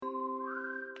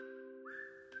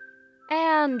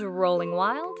And rolling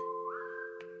wild.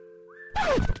 Now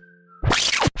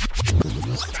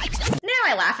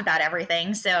I laugh about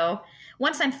everything, so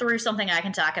once I'm through something, I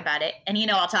can talk about it. And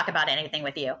I'll talk about anything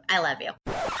with you. I love you.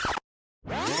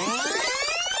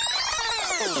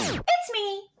 It's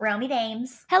me, Romy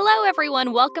Dames. Hello,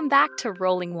 everyone. Welcome back to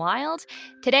Rolling Wild.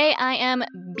 Today, I am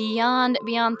beyond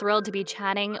thrilled to be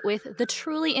chatting with the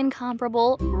truly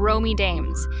incomparable Romy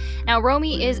Dames. Now,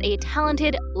 Romy is a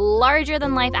talented,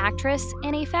 larger-than-life actress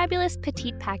in a fabulous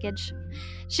petite package.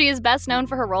 She is best known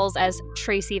for her roles as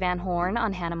Tracy Van Horn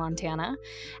on Hannah Montana,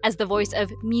 as the voice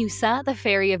of Musa, the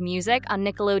Fairy of Music on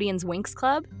Nickelodeon's Winx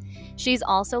Club. She's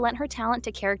also lent her talent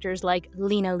to characters like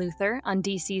Lena Luthor on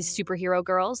DC's Superhero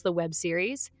Girls, the web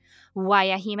series,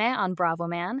 Wayahime on Bravo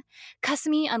Man,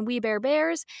 Kasumi on We Bare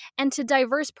Bears, and to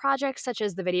diverse projects such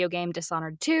as the video game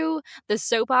Dishonored 2, the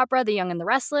soap opera The Young and the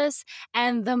Restless,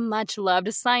 and the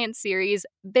much-loved science series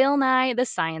Bill Nye the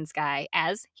Science Guy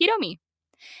as Hiromi.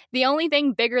 The only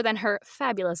thing bigger than her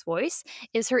fabulous voice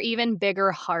is her even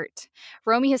bigger heart.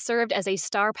 Romy has served as a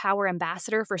Star Power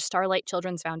ambassador for Starlight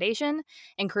Children's Foundation,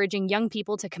 encouraging young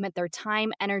people to commit their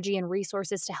time, energy, and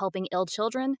resources to helping ill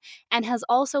children, and has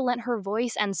also lent her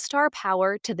voice and star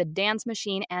power to the Dance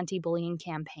Machine anti-bullying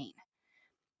campaign.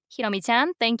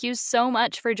 Hiromi-chan, thank you so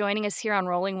much for joining us here on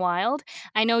Rolling Wild.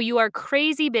 I know you are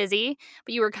crazy busy,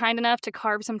 but you were kind enough to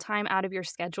carve some time out of your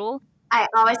schedule. I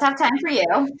always have time for you.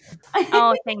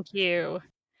 Oh, thank you.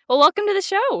 Well, welcome to the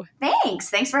show. Thanks.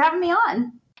 Thanks for having me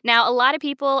on. Now, a lot of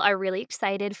people are really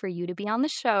excited for you to be on the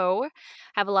show.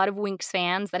 I have a lot of Winx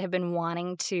fans that have been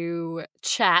wanting to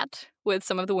chat with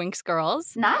some of the Winx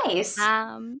girls. Nice.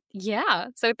 Yeah.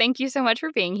 So thank you so much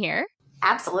for being here.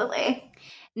 Absolutely.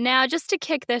 Now, just to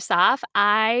kick this off,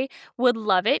 I would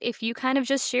love it if you kind of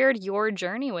just shared your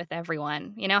journey with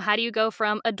everyone. How do you go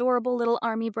from adorable little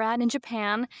army brat in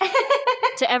Japan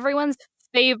to everyone's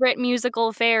favorite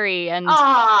musical fairy and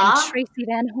Tracy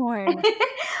Van Horn?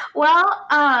 Well,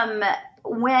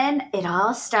 when it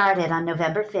all started on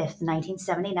November 5th,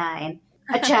 1979,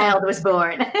 a child was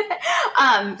born.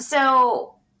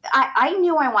 So I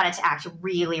knew I wanted to act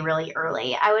really, really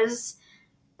early. I was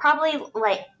probably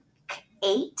like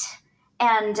 8,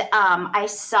 and I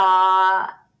saw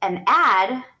an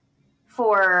ad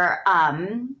for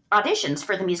auditions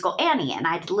for the musical Annie, and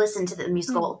I'd listened to the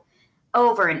musical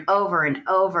over and over and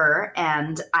over,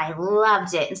 and I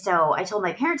loved it. And so I told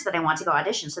my parents that I wanted to go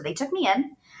audition, so they took me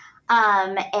in,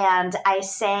 and I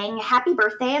sang Happy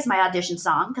Birthday as my audition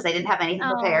song because I didn't have anything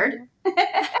prepared.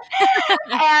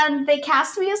 And they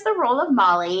cast me as the role of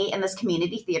Molly in this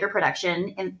community theater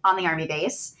production on the Army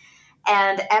base.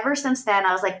 And ever since then,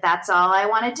 I was like, that's all I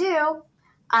want to do.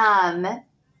 And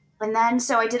then,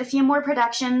 so I did a few more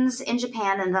productions in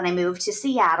Japan, and then I moved to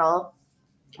Seattle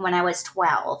when I was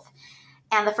 12.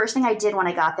 And the first thing I did when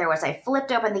I got there was I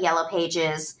flipped open the yellow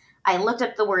pages, I looked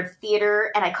up the word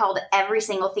theater, and I called every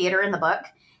single theater in the book.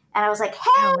 And I was like,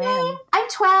 hey, I'm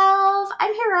 12,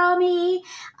 I'm Hiromi.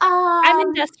 I'm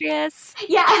industrious.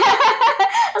 Yeah.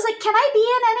 I was like, can I be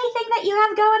in anything that you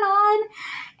have going on?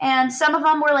 And some of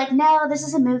them were like, no, this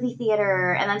is a movie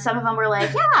theater. And then some of them were like,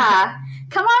 yeah,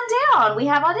 come on down. We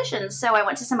have auditions. So I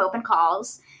went to some open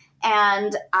calls,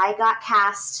 and I got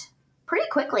cast pretty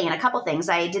quickly in a couple things.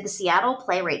 I did the Seattle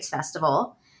Playwrights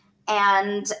Festival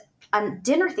and a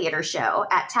dinner theater show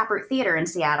at Taproot Theater in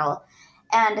Seattle.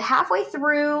 And halfway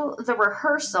through the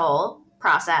rehearsal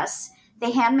process,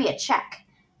 they hand me a check.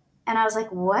 And I was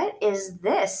like, what is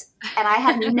this? And I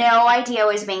had no idea I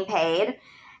was being paid.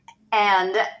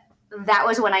 And that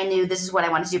was when I knew this is what I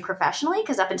wanted to do professionally,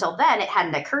 because up until then, it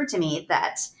hadn't occurred to me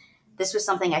that this was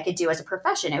something I could do as a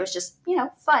profession. It was just,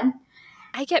 fun.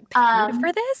 I get paid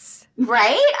for this?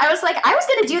 Right? I was like, I was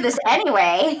going to do this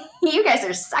anyway. You guys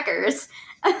are suckers.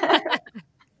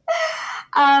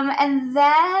 And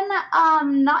then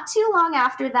not too long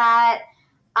after that,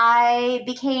 I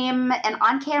became an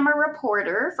on-camera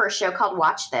reporter for a show called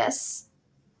Watch This.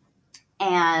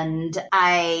 And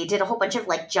I did a whole bunch of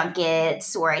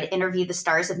junkets where I'd interview the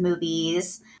stars of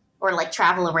movies or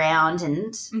travel around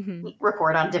and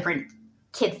report on different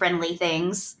kid-friendly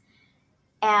things.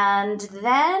 And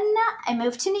then I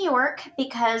moved to New York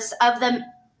because of the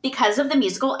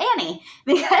musical Annie.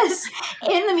 Because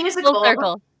in the musical, full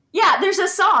circle. Yeah, there's a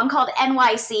song called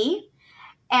NYC.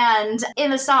 And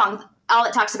in the song, all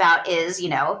it talks about is, you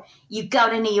go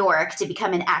to New York to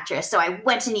become an actress. So I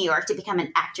went to New York to become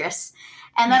an actress.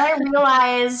 And then I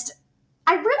realized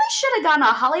I really should have gone to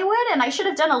Hollywood, and I should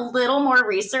have done a little more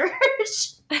research.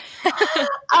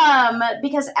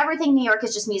 Because everything in New York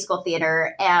is just musical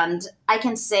theater, and I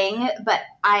can sing, but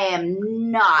I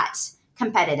am not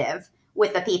competitive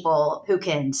with the people who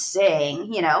can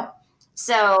sing,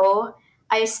 So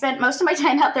I spent most of my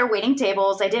time out there waiting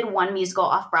tables. I did one musical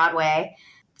off Broadway.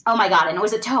 Oh my God, and it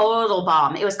was a total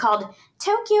bomb. It was called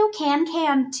Tokyo Can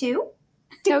Can 2.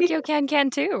 Tokyo Can Can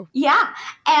 2. Yeah,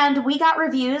 and we got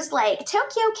reviews like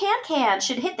Tokyo Can Can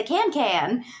should hit the can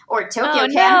can, or Tokyo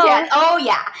Can Can. Oh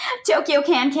yeah, Tokyo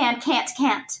Can Can can't.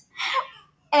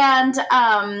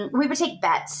 And we would take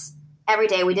bets every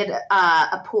day. We did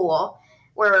a pool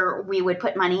where we would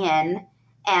put money in,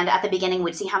 and at the beginning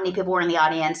we'd see how many people were in the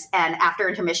audience, and after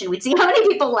intermission we'd see how many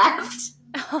people left.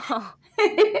 Oh.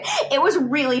 It was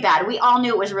really bad. We all knew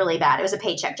it was really bad. It was a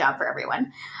paycheck job for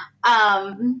everyone.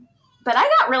 But I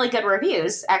got really good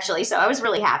reviews, actually, so I was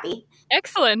really happy.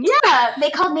 Excellent. Yeah, they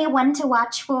called me one to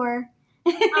watch for.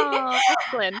 Oh,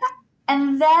 excellent.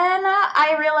 And then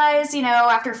I realized,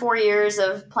 after 4 years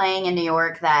of playing in New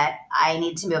York that I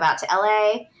need to move out to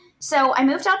LA. So I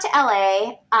moved out to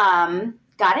LA,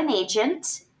 got an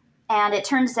agent, and it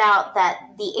turns out that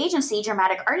the agency,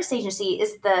 Dramatic Artist Agency,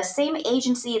 is the same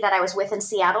agency that I was with in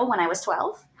Seattle when I was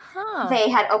 12. Huh. They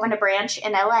had opened a branch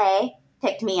in LA,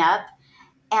 picked me up,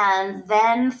 and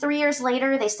then 3 years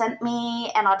later, they sent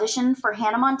me an audition for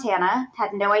Hannah Montana.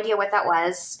 Had no idea what that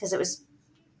was because it was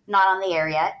not on the air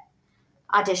yet.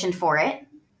 Auditioned for it,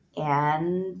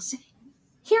 and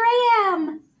here I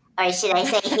am. Or should I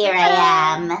say, here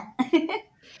I am.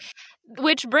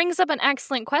 Which brings up an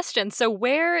excellent question. So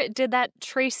where did that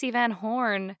Tracy Van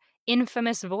Horn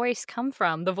infamous voice come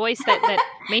from? The voice that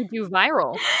made you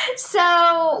viral?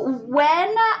 So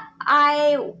when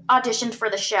I auditioned for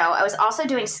the show, I was also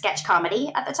doing sketch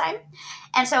comedy at the time.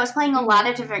 And so I was playing a lot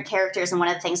of different characters, and one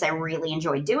of the things I really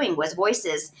enjoyed doing was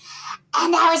voices.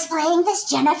 And I was playing this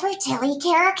Jennifer Tilly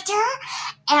character.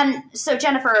 And so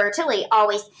Jennifer Tilly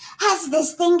always has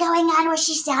this thing going on where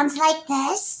she sounds like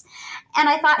this. And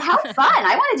I thought, how fun.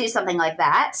 I want to do something like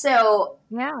that. So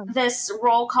yeah, this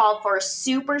role called for a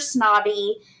super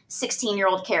snobby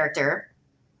 16-year-old character,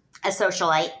 a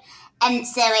socialite. And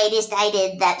so I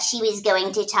decided that she was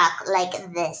going to talk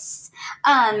like this.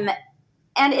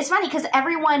 And it's funny because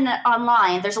everyone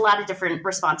online, there's a lot of different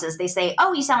responses. They say,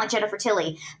 oh, you sound like Jennifer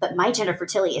Tilly. But my Jennifer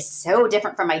Tilly is so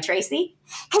different from my Tracy.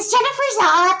 Because Jennifer's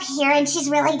all up here and she's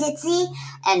really ditzy.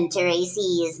 And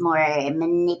Tracy is more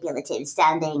manipulative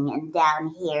sounding and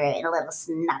down here and a little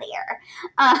snottier.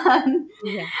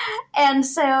 Yeah. And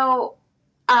so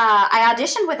I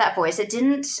auditioned with that voice. It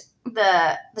didn't,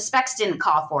 the specs didn't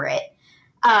call for it.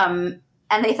 And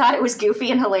they thought it was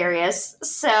goofy and hilarious.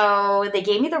 So they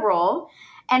gave me the role.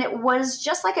 And it was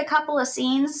just like a couple of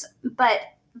scenes, but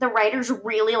the writers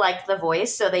really liked the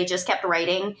voice. So they just kept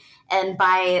writing. And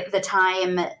by the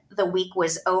time the week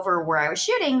was over where I was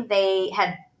shooting, they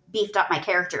had beefed up my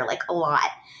character like a lot.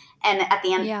 And at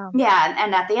the end,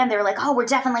 and at the end, they were like, oh, we're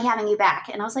definitely having you back.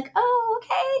 And I was like, oh,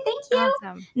 okay, thank you.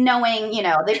 Awesome. Knowing,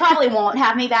 they probably won't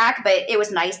have me back, but it was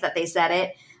nice that they said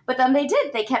it. But then they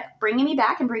did. They kept bringing me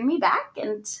back.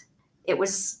 And it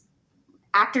was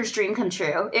actor's dream come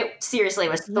true. It seriously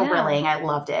was thrilling. I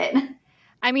loved it.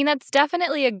 I mean, that's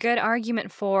definitely a good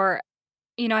argument for,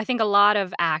 I think a lot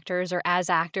of actors, or as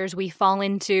actors, we fall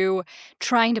into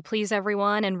trying to please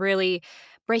everyone and really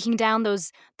breaking down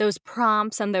those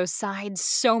prompts and those sides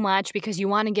so much because you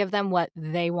want to give them what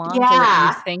they want or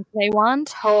what you think they want.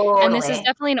 Totally. And this is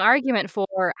definitely an argument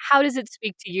for how does it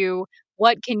speak to you?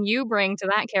 What can you bring to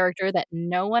that character that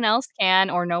no one else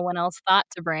can or no one else thought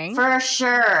to bring? For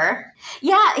sure.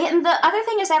 Yeah, and the other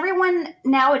thing is everyone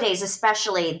nowadays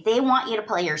especially, they want you to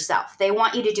play yourself. They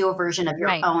want you to do a version of your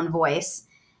own voice.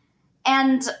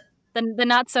 And the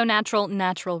not so natural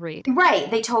read.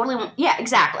 Right. They totally want, yeah,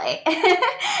 exactly.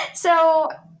 So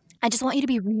I just want you to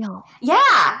be real. Yeah.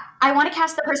 I want to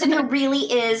cast the person who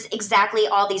really is exactly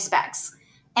all these specs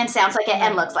and sounds like it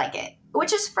and looks like it,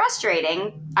 which is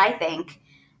frustrating, I think.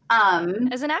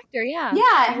 As an actor, yeah.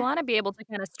 Yeah. You want to be able to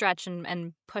kind of stretch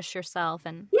and push yourself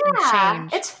and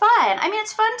change. It's fun. I mean,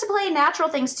 it's fun to play natural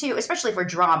things too, especially for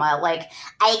drama. Like,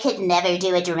 I could never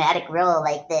do a dramatic role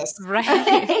like this.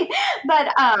 Right.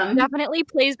 But definitely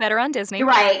plays better on Disney.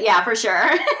 Right, yeah, for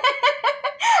sure.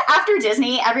 After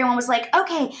Disney, everyone was like,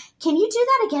 okay, can you do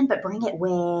that again, but bring it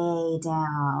way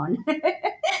down?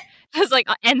 It's like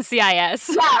NCIS.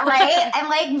 Yeah, right? I'm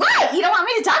like, what? You don't want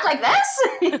me to talk like this?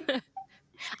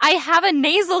 I have a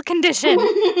nasal condition.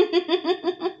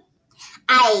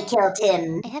 I killed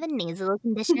him. I have a nasal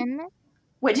condition.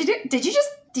 What'd you do? Did you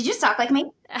just talk like me?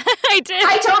 I did.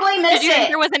 I totally missed it. Did you think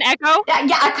there was an echo?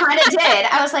 Yeah, I kind of did.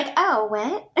 I was like, oh,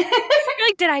 what? You're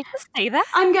like, did I just say that?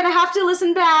 I'm going to have to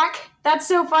listen back. That's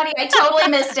so funny. I totally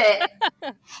missed it.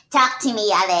 Talk to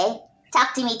me, Ale.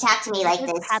 Talk to me like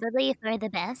It's this. probably for the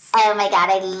best. Oh my god,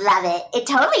 I love it. It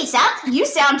totally sounds. You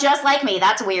sound just like me.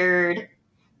 That's weird.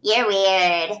 You're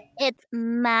weird. It's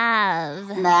Mav.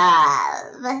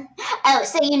 Love. Oh,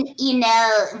 so you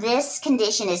know, this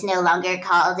condition is no longer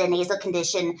called a nasal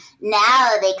condition.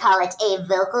 Now they call it a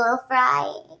vocal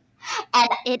fry. And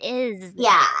It is.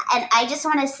 yeah, and I just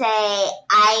want to say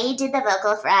I did the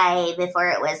vocal fry before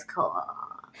it was cool.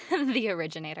 The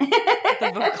originator.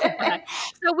 The vocal fry.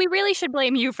 So we really should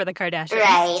blame you for the Kardashians.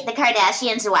 Right. The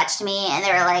Kardashians watched me and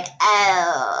they were like,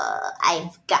 oh,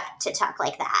 I've got to talk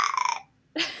like that.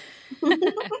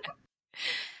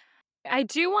 I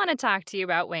do want to talk to you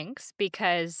about Winx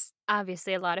because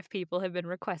obviously a lot of people have been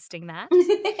requesting that.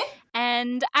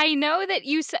 And I know that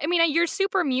you're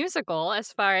super musical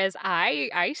as far as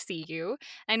I see you.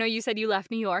 I know you said you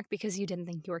left New York because you didn't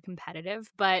think you were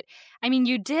competitive, but I mean,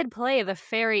 you did play the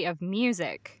Fairy of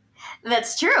Music.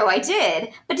 That's true, I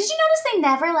did. But did you notice they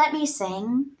never let me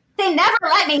sing? They never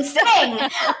let me sing.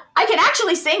 I can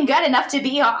actually sing good enough to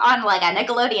be on like a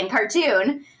Nickelodeon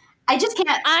cartoon. I just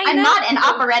can't. I'm not an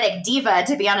operatic diva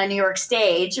to be on a New York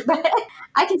stage, but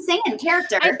I can sing in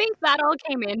character. I think that all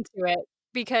came into it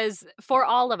because for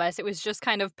all of us, it was just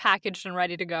kind of packaged and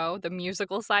ready to go, the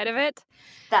musical side of it.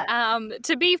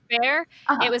 To be fair,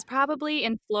 it was probably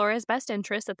in Flora's best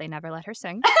interest that they never let her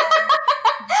sing.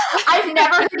 I've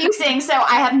never heard you sing, so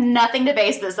I have nothing to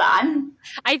base this on.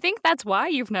 I think that's why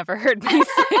you've never heard me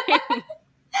sing.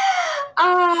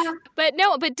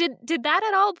 But did that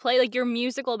at all play, like your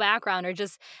musical background or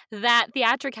just that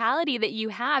theatricality that you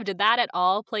have, did that at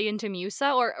all play into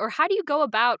Musa? Or how do you go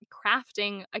about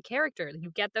crafting a character?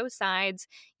 You get those sides,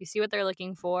 you see what they're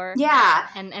looking for. Yeah.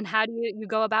 And how do you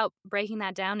go about breaking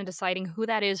that down and deciding who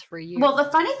that is for you? Well, the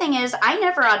funny thing is, I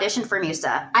never auditioned for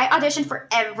Musa. I auditioned for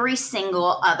every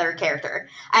single other character.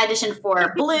 I auditioned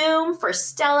for Bloom, for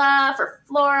Stella, for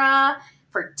Flora,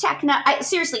 for Tekna.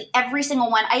 Seriously, every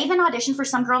single one. I even auditioned for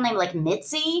some girl named like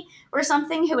Mitzi or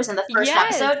something who was in the first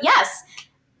episode. Yes.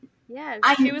 Yes,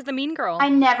 she was the mean girl. I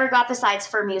never got the sides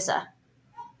for Musa.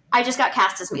 I just got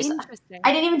cast as Musa. Interesting.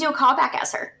 I didn't even do a callback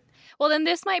as her. Well, then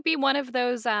this might be one of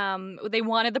those, they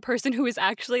wanted the person who is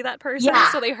actually that person. Yeah.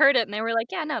 So they heard it and they were like,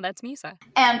 yeah, no, that's Musa.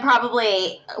 And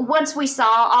probably once we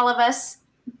saw all of us,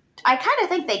 I kind of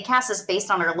think they cast us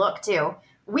based on her look too.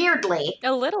 Weirdly.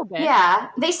 A little bit. Yeah.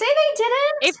 They say they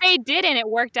didn't. If they didn't, it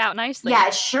worked out nicely. Yeah,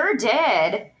 it sure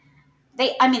did.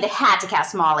 They had to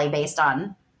cast Molly based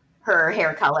on her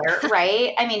hair color,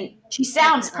 right? I mean, she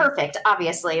sounds perfect,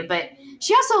 obviously, but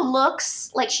she also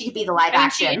looks like she could be the live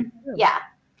action. Yeah,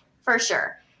 for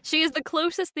sure. She is the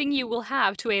closest thing you will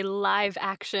have to a live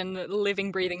action,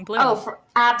 living, breathing Bloom. Oh,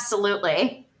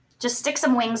 absolutely. Just stick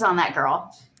some wings on that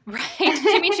girl. Right.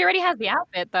 I mean, she already has the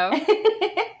outfit, though.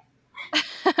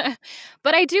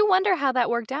 But I do wonder how that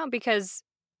worked out because,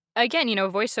 again,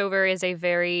 voiceover is a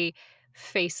very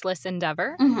faceless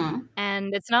endeavor. Mm-hmm.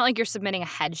 And it's not like you're submitting a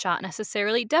headshot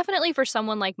necessarily. Definitely for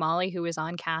someone like Molly who is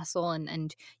on Castle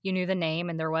and you knew the name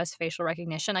and there was facial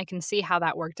recognition, I can see how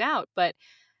that worked out. But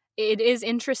it is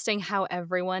interesting how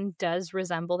everyone does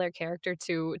resemble their character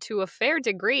to a fair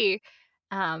degree,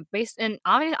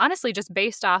 honestly just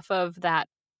based off of that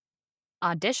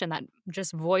audition, that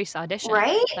just voice audition,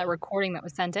 right? That recording that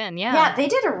was sent in. Yeah, they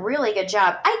did a really good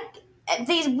job.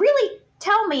 They really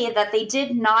tell me that they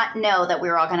did not know that we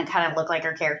were all going to kind of look like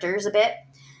our characters a bit,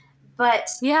 but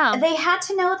they had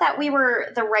to know that we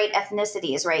were the right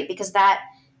ethnicities, right? Because that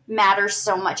matters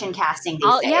so much in casting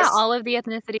these days. Yeah, all of the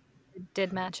ethnicities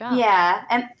did match up. Yeah,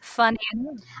 and funny.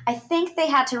 I think they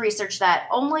had to research that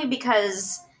only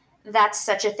because that's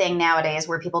such a thing nowadays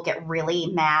where people get really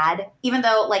mad, even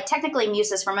though like technically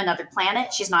Musa's from another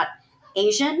planet. She's not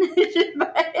Asian,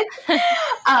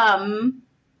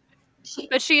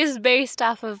 but she is based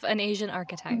off of an Asian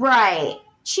archetype. Right.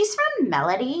 She's from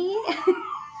Melody.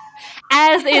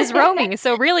 As is Romy.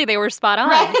 So really they were spot on.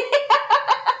 Right.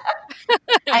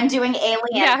 I'm doing Alien.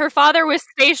 Yeah, her father was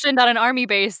stationed on an army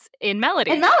base in Melody.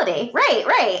 In Melody.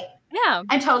 Right. Yeah.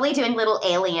 I'm totally doing little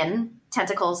alien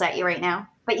tentacles at you right now.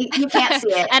 But you can't see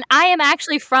it. And I am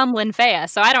actually from Linfea,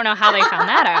 so I don't know how they found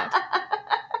that out.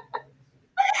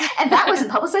 And that wasn't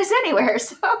publicized anywhere,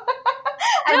 so...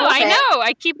 I know.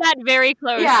 I keep that very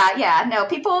close. Yeah. No,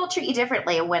 people treat you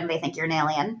differently when they think you're an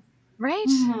alien. Right?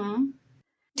 Mm-hmm.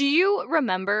 Do you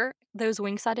remember those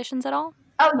Winx auditions at all?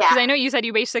 Oh, yeah. Because I know you said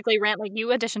you basically you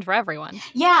auditioned for everyone.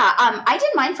 Yeah, I did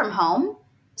mine from home,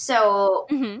 so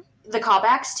the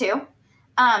callbacks, too.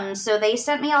 So they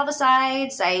sent me all the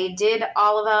sides. I did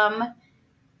all of them.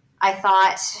 I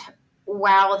thought,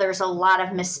 wow, there's a lot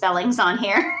of misspellings on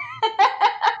here.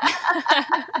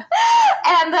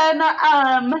 And then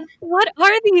what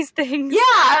are these things? Yeah,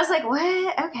 I was like,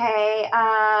 what? Okay,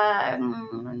 I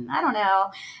don't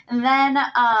know. And then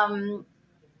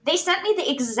they sent me the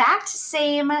exact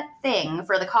same thing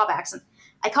for the callbacks. And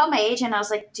I called my agent and I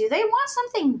was like, do they want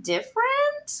something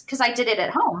different? Because I did it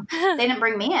at home. They didn't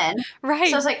bring me in. Right.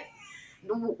 So I was like,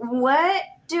 what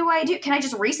do I do? Can I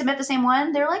just resubmit the same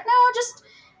one? They're like, no, just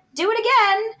do it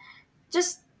again.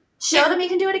 Just show them you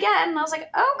can do it again. And I was like,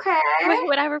 okay.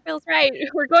 Whatever feels right.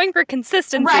 We're going for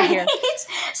consistency Right. here.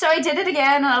 So I did it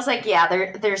again, and I was like, yeah,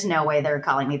 there's no way they're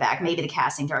calling me back. Maybe the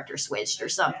casting director switched or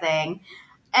something.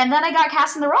 And then I got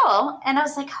cast in the role, and I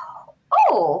was like,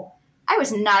 oh, I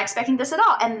was not expecting this at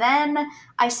all. And then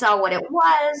I saw what it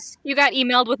was. You got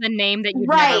emailed with a name that you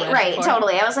Right, before.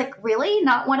 totally. I was like, really?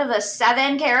 Not one of the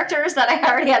 7 characters that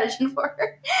I already auditioned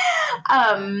for?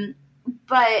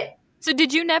 But... So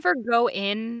did you never go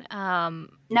in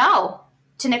no.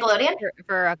 To Nickelodeon?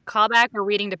 For a callback or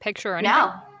reading to picture or anything?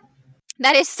 No.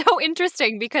 That is so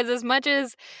interesting because as much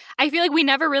as I feel like we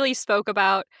never really spoke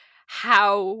about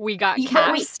how we got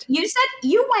cast. You said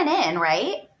you went in,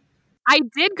 right? I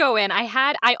did go in.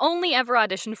 I only ever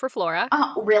auditioned for Flora.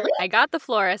 Oh, really? I got the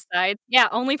Flora side. Yeah,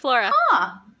 only Flora.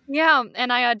 Huh. Yeah,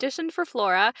 and I auditioned for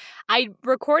Flora. I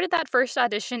recorded that first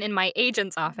audition in my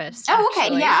agent's office. Oh, okay,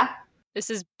 actually. yeah. This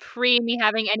is pre me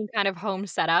having any kind of home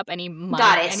setup, any mic.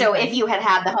 Got it. Anything. So if you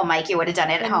had the home mic, you would have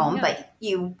done it at home, yeah. but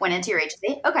you went into your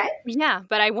agency. Okay. Yeah,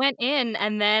 but I went in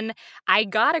and then I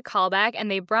got a callback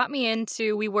and they brought me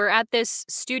into, we were at this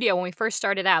studio when we first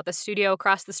started out, the studio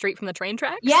across the street from the train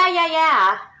tracks.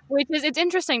 Yeah. Which is, it's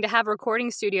interesting to have a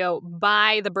recording studio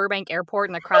by the Burbank Airport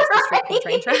and across the street from the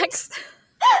train tracks.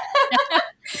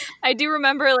 I do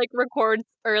remember like records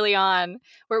early on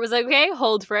where it was like, okay,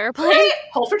 hold for airplane. Right.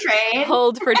 Hold for train.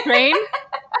 Hold for train.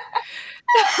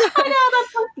 I know,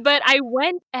 that's so... But I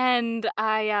went and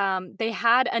they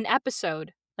had an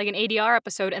episode, like an ADR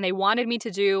episode, and they wanted me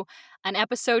to do an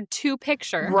episode 2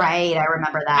 picture. Right, I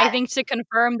remember that. I think to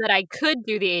confirm that I could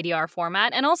do the ADR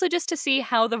format and also just to see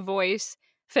how the voice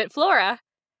fit Flora.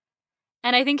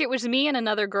 And I think it was me and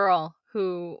another girl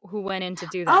who went in to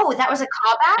do that. Oh, that was a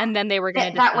callback? And then they were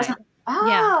going to That wasn't... Oh,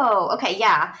 yeah. Okay,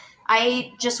 yeah.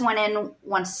 I just went in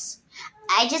once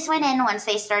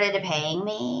they started paying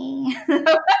me.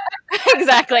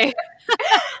 Exactly.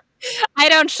 I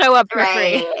don't show up for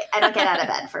free. I don't get out of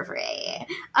bed for free.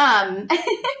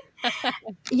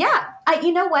 Yeah.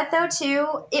 You know what, though,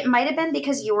 too? It might have been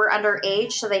because you were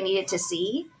underage, so they needed to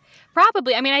see.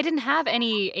 Probably. I mean, I didn't have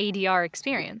any ADR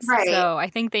experience. Right. So I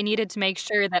think they needed to make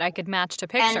sure that I could match to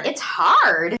picture. And it's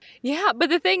hard. Yeah, but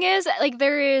the thing is, like,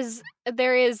 there is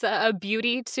a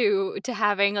beauty to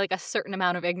having, like, a certain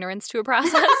amount of ignorance to a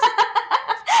process.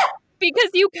 Because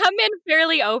you come in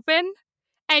fairly open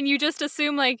and you just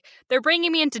assume, like, they're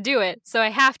bringing me in to do it, so I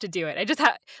have to do it. I just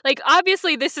have, like,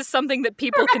 obviously this is something that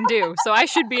people can do, so I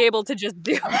should be able to just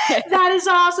do it. That is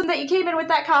awesome that you came in with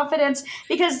that confidence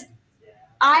because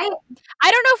I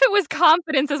don't know if it was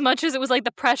confidence as much as it was like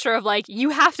the pressure of like,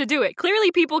 you have to do it. Clearly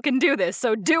people can do this,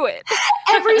 so do it.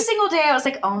 Every single day I was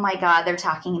like, oh my God, they're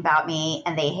talking about me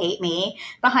and they hate me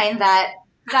behind that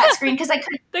screen because I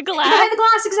couldn't. The glass. Behind the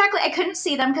glass, exactly. I couldn't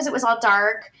see them because it was all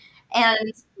dark.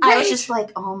 And I was just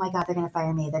like, oh my God, they're going to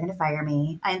fire me. They're going to fire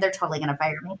me. And they're totally going to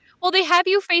fire me. Well, they have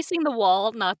you facing the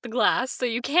wall, not the glass, so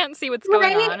you can't see what's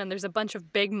going on. And there's a bunch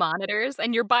of big monitors,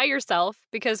 and you're by yourself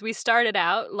because we started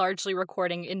out largely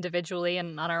recording individually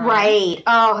and on our own. Right.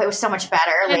 Oh, it was so much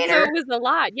better later. So it was a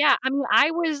lot. Yeah. I mean,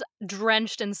 I was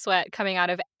drenched in sweat coming out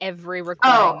of every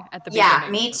recording at the beginning. Yeah,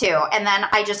 me too. And then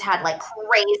I just had like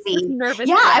crazy nervous.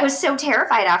 Yeah, I was so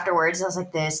terrified afterwards. I was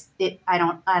like, I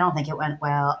don't think it went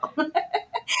well.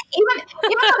 Even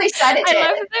though they said it did. I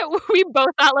love that we both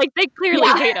thought, like, they clearly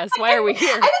hate us. Why are we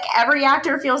here? I think every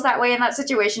actor feels that way in that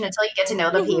situation until you get to know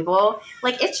the people.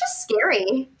 Like, it's just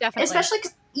scary. Definitely. Especially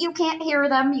because you can't hear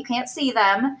them. You can't see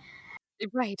them.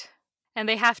 Right. And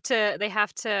they have to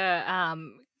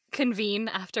convene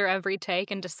after every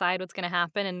take and decide what's going to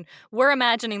happen. And we're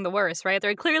imagining the worst, right?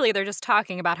 They're just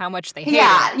talking about how much they hate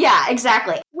it. Yeah,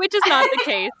 exactly. Which is not the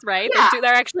case, right? Yeah.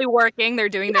 They're actually working. They're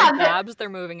doing their jobs. They're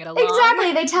moving it along.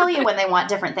 Exactly. They tell you when they want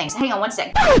different things. Hang on one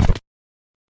second.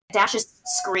 Dash is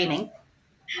screaming.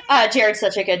 Jared's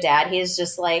such a good dad. He's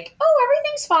just like, oh,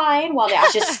 everything's fine. While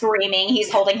Dash is screaming, he's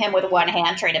holding him with one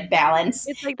hand, trying to balance.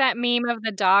 It's like that meme of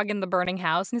the dog in the burning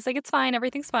house. And he's like, it's fine.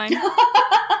 Everything's fine.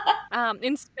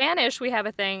 In Spanish, we have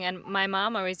a thing, and my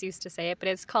mom always used to say it, but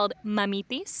it's called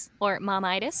mamitis or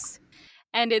mamitis.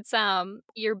 And it's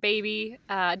your baby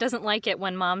doesn't like it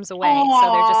when mom's away,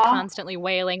 so they're just constantly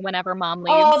wailing whenever mom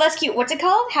leaves. Oh, that's cute. What's it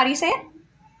called? How do you say it?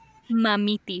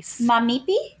 Mamitis.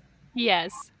 Mamipi?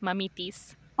 Yes,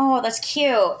 mamitis. Oh, that's cute.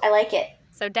 I like it.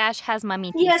 So Dash has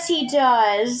mamitis. Yes, he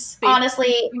does.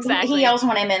 Honestly, Exactly. he yells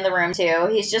when I'm in the room too.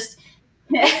 He's just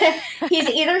he's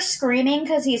either screaming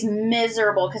because he's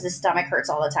miserable because his stomach hurts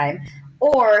all the time,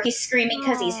 or he's screaming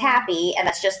because he's happy, and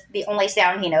that's just the only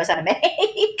sound he knows how to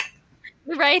make.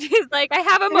 Right? He's like, I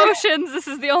have emotions. This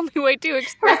is the only way to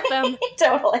express them.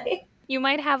 Totally. You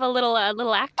might have a little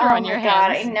actor on your hands. Oh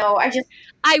my god, I know.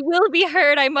 I will be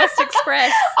heard. I must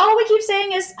express. All we keep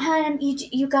saying is,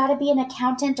 you got to be an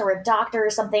accountant or a doctor or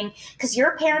something, because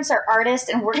your parents are artists,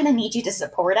 and we're going to need you to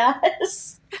support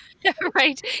us.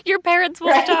 Right. Your parents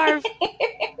will starve.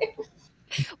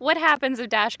 What happens if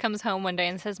Dash comes home one day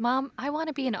and says, Mom, I want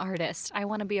to be an artist. I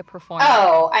want to be a performer.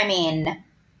 Oh, I mean,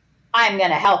 I'm going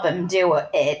to help him do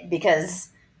it because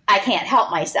I can't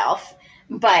help myself.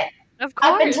 But of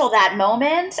course. Up until that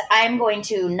moment, I'm going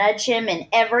to nudge him in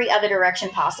every other direction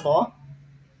possible.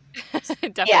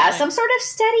 Definitely. Yeah, some sort of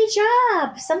steady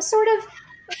job. Some sort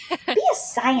of be a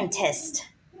scientist.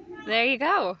 There you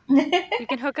go. You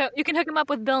can hook him up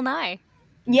with Bill Nye.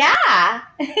 Yeah.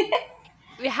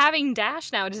 Having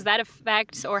Dash now, does that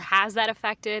affect or has that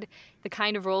affected the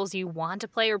kind of roles you want to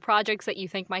play or projects that you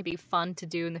think might be fun to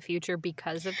do in the future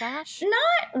because of Dash?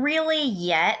 Not really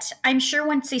yet. I'm sure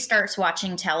once he starts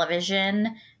watching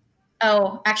television.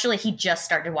 Oh, actually, he just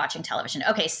started watching television.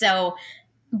 Okay, so,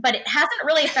 but it hasn't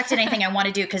really affected anything I want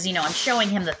to do because, I'm showing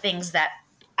him the things that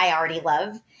I already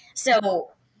love. So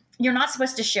you're not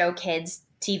supposed to show kids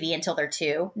TV until they're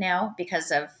 2 now because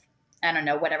of, I don't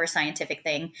know, whatever scientific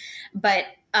thing. But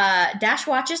Dash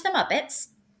watches the Muppets.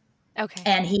 Okay.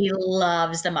 And he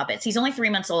loves the Muppets. He's only 3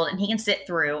 months old, and he can sit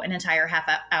through an entire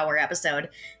half-hour episode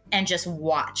and just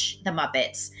watch the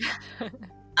Muppets.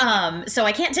 So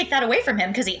I can't take that away from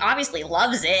him because he obviously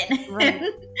loves it. Right.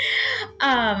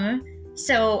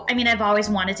 So, I mean, I've always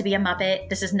wanted to be a Muppet.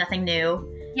 This is nothing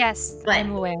new. Yes, but,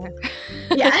 I'm aware.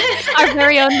 Yeah. Our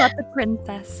very own Muppet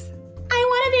princess. I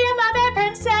want to be a Muppet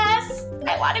princess.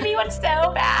 I want to be one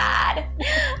so bad.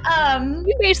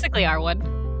 You basically are one.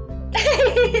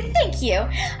 Thank you.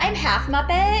 I'm half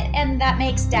Muppet, and that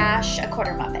makes Dash a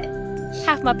quarter Muppet.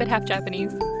 Half Muppet, half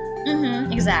Japanese.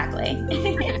 Mm-hmm, exactly.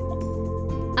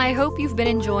 I hope you've been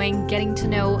enjoying getting to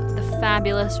know the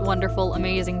fabulous, wonderful,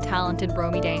 amazing, talented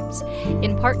Romy Dames.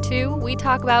 In part 2, we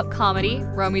talk about comedy.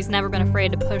 Romy's never been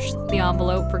afraid to push the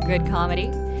envelope for good comedy.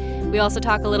 We also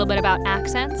talk a little bit about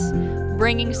accents,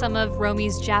 bringing some of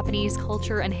Romy's Japanese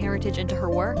culture and heritage into her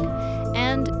work,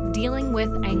 and dealing with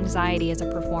anxiety as a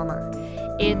performer.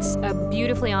 It's a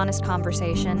beautifully honest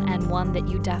conversation and one that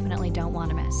you definitely don't want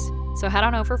to miss. So head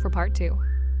on over for part 2.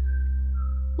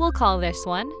 We'll call this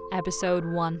one episode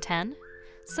 110,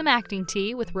 Some Acting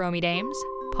Tea with Romy Dames,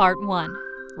 part 1.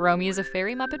 Romy is a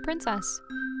Fairy Muppet Princess.